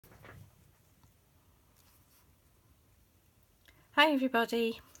Hi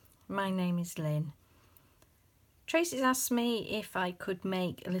everybody, my name is Lynn. Tracy's asked me if I could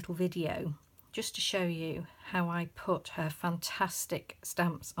make a little video just to show you how I put her fantastic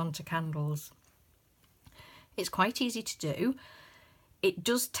stamps onto candles. It's quite easy to do. It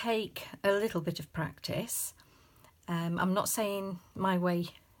does take a little bit of practice. I'm not saying my way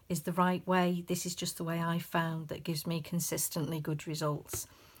is the right way, this is just the way I found that gives me consistently good results.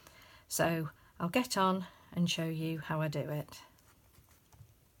 So I'll get on and show you how I do it.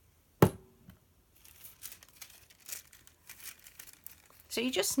 So you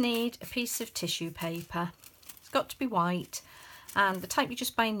just need a piece of tissue paper. It's got to be white and the type you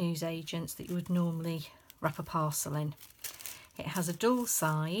just buy in newsagents that you would normally wrap a parcel in. It has a dull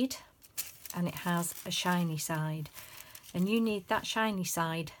side and it has a shiny side, and you need that shiny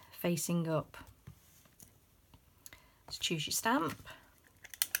side facing up. So choose your stamp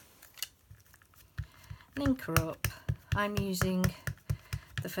and ink her up. I'm using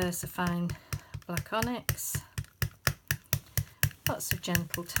the VersaFine Black Onyx. Lots of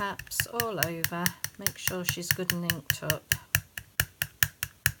gentle taps all over, make sure she's good and inked up.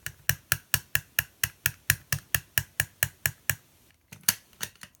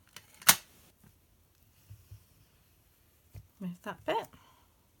 Move that bit.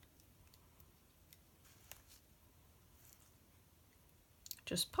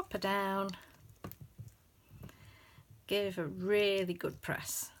 Just pop her down, give a really good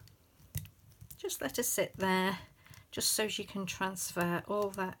press. Just let her sit there, just so you can transfer all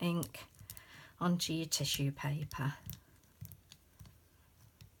that ink onto your tissue paper.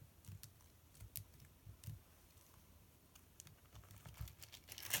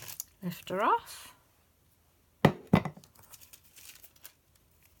 Lift her off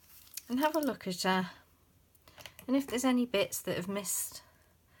and have a look at her, and if there's any bits that have missed,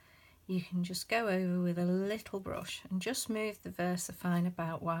 you can just go over with a little brush and just move the VersaFine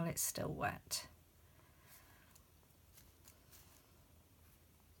about while it's still wet.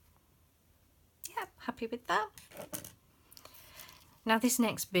 Happy with that? Now this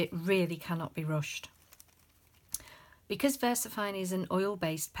next bit really cannot be rushed. Because VersaFine is an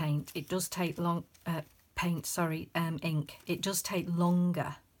oil-based paint, it does take ink. It does take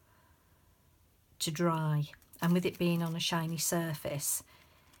longer to dry, and with it being on a shiny surface,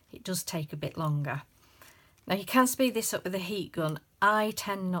 it does take a bit longer. Now you can speed this up with a heat gun. I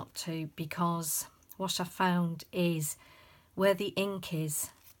tend not to, because what I found is where the ink is,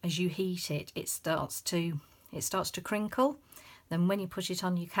 as you heat it, it starts to crinkle. Then when you put it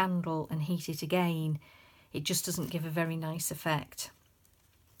on your candle and heat it again, it just doesn't give a very nice effect.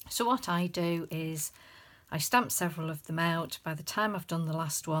 So what I do is I stamp several of them out. By the time I've done the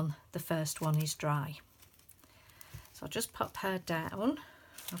last one, the first one is dry. So I'll just pop her down.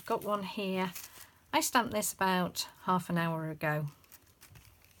 I've got one here. I stamped this about half an hour ago,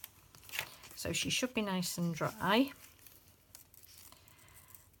 so she should be nice and dry.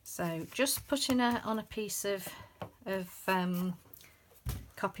 So just putting her on a piece of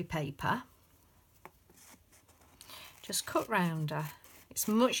copy paper, just cut round her. It's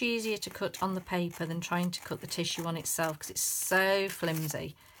much easier to cut on the paper than trying to cut the tissue on itself because it's so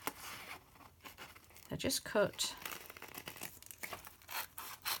flimsy. So just cut.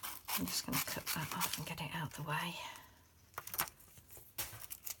 I'm just going to cut that off and get it out of the way.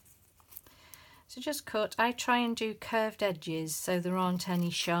 So just cut. I try and do curved edges so there aren't any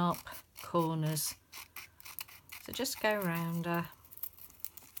sharp corners. So just go around her.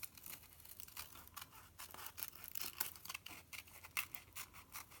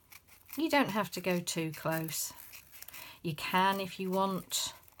 You don't have to go too close. You can if you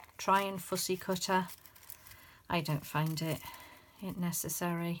want. Try and fussy cut her. I don't find it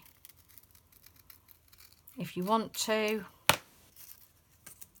necessary. If you want to,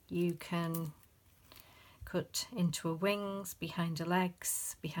 you can cut into her wings, behind her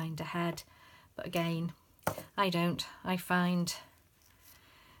legs, behind her head, but again, I don't. I find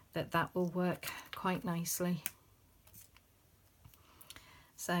that will work quite nicely.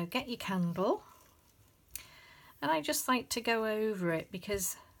 So get your candle, and I just like to go over it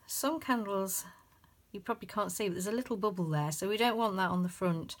because some candles you probably can't see, but there's a little bubble there, so we don't want that on the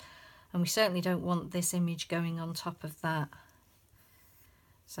front, and we certainly don't want this image going on top of that.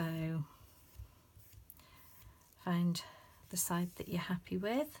 So find the side that you're happy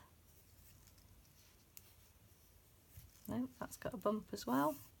with. No, that's got a bump as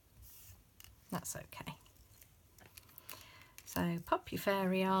well. That's okay. So pop your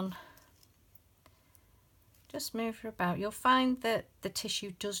fairy on. Just move her about. You'll find that the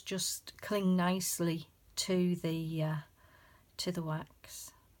tissue does just cling nicely to the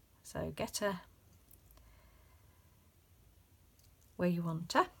wax. So get her where you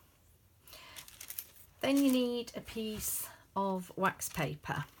want her. Then you need a piece of wax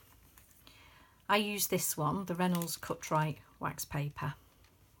paper. I use this one, the Reynolds Cut-Rite wax paper.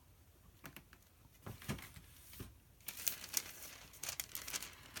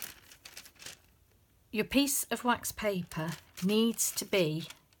 Your piece of wax paper needs to be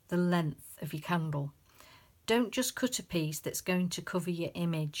the length of your candle. Don't just cut a piece that's going to cover your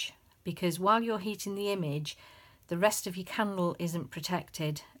image, because while you're heating the image, the rest of your candle isn't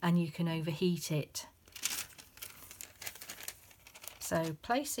protected and you can overheat it. So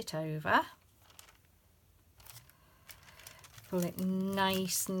place it over, pull it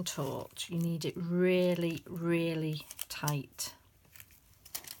nice and taut. You need it really, really tight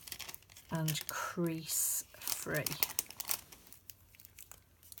and crease free.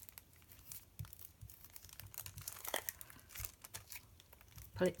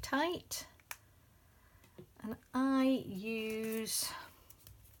 Pull it tight, and I use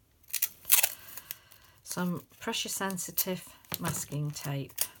some pressure sensitive masking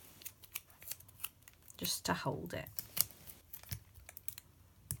tape just to hold it.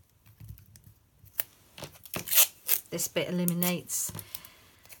 This bit eliminates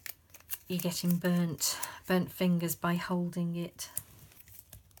you getting burnt fingers by holding it.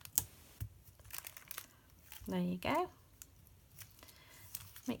 There you go.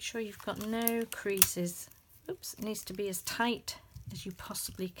 Make sure you've got no creases. Oops, it needs to be as tight as you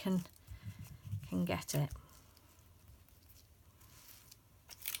possibly can get it.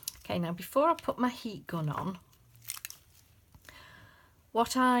 Okay, now before I put my heat gun on,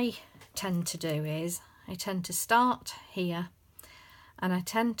 what I tend to do is I tend to start here and I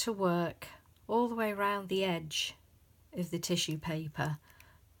tend to work all the way around the edge of the tissue paper,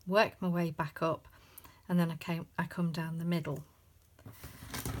 work my way back up, and then I come down the middle.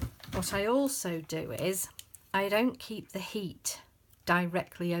 What I also do is I don't keep the heat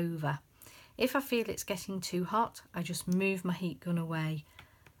directly over. If I feel it's getting too hot, I just move my heat gun away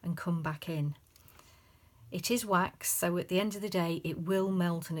and come back in. It is wax, so at the end of the day it will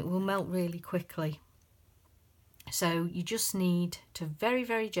melt, and it will melt really quickly. So you just need to very,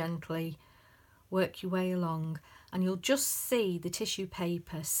 very gently work your way along, and you'll just see the tissue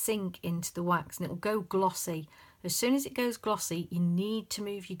paper sink into the wax and it will go glossy. As soon as it goes glossy, you need to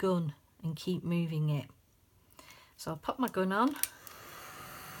move your gun and keep moving it. So I'll pop my gun on,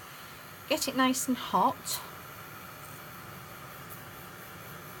 get it nice and hot.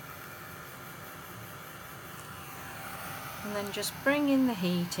 And then just bring in the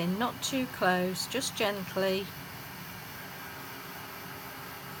heat in, not too close, just gently.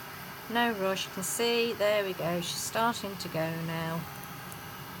 No rush. You can see, there we go, she's starting to go now.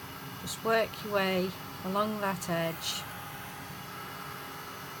 Just work your way along that edge.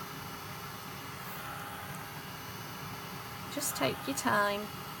 Just take your time,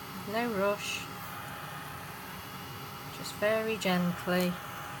 no rush. Just very gently.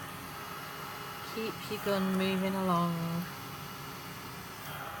 Keep your gun moving along.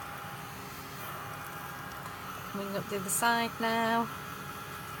 Coming up the other side now.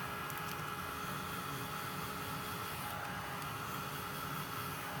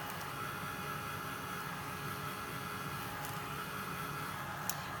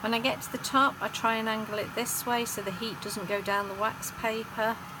 When I get to the top, I try and angle it this way so the heat doesn't go down the wax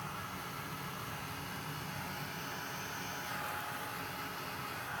paper.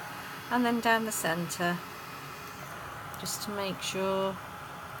 And then down the centre, just to make sure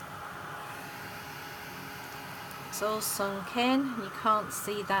it's all sunk in. You can't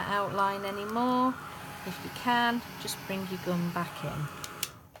see that outline anymore. If you can, just bring your gun back in.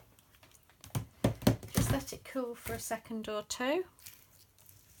 Just let it cool for a second or two.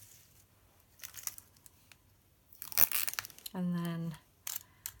 And then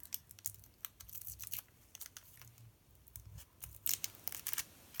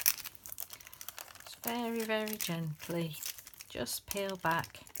just very, very gently just peel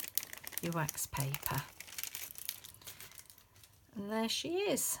back your wax paper. And there she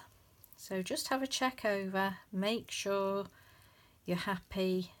is. So just have a check over, make sure you're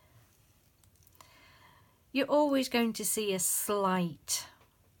happy. You're always going to see a slight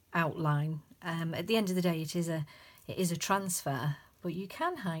outline. At the end of the day, it is a transfer, but you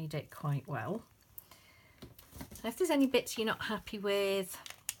can hide it quite well. If there's any bits you're not happy with,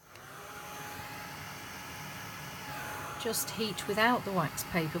 just heat without the wax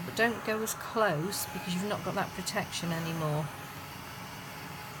paper, but don't go as close because you've not got that protection anymore.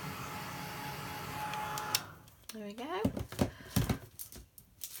 There we go.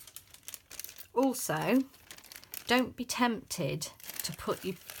 Also, don't be tempted to put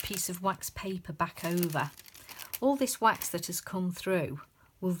your piece of wax paper back over. all this wax that has come through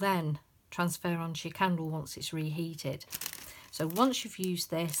will then transfer onto your candle once it's reheated. So once you've used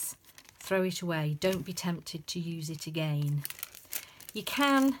this, throw it away. Don't be tempted to use it again. You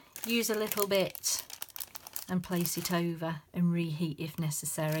can use a little bit and place it over and reheat if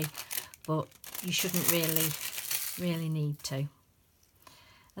necessary, but you shouldn't really need to.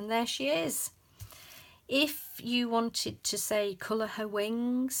 And there she is. If you wanted to, say, colour her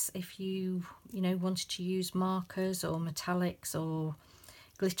wings, if you wanted to use markers or metallics or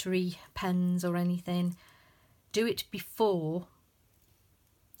glittery pens or anything, do it before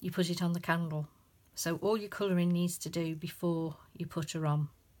you put it on the candle. So all your colouring needs to do before you put her on.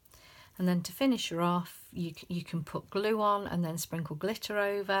 And then to finish her off, you can put glue on and then sprinkle glitter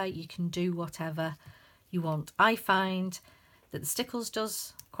over. You can do whatever you want. I find that the Stickles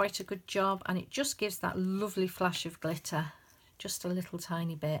does quite a good job, and it just gives that lovely flash of glitter, just a little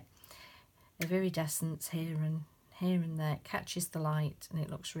tiny bit of iridescence here and there. It catches the light and it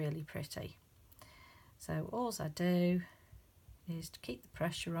looks really pretty. So all I do is to keep the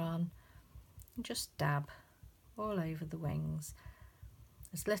pressure on and just dab all over the wings,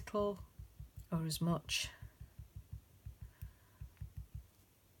 as little or as much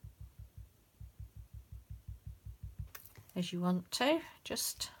as you want to.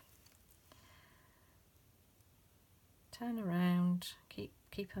 Just turn around,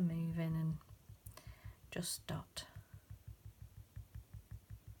 keep her moving, and just dot.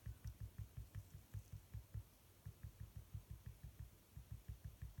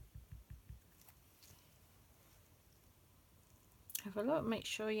 Have a look, make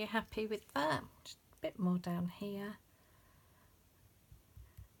sure you're happy with that. Just a bit more down here.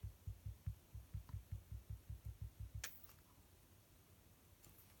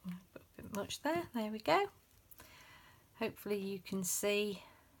 Put a bit much there, there we go. Hopefully you can see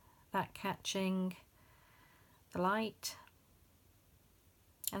that catching the light.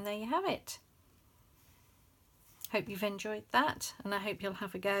 And there you have it. Hope you've enjoyed that, and I hope you'll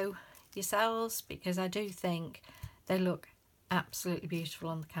have a go yourselves, because I do think they look absolutely beautiful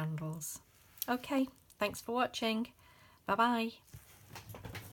on the candles. Okay, thanks for watching. Bye bye.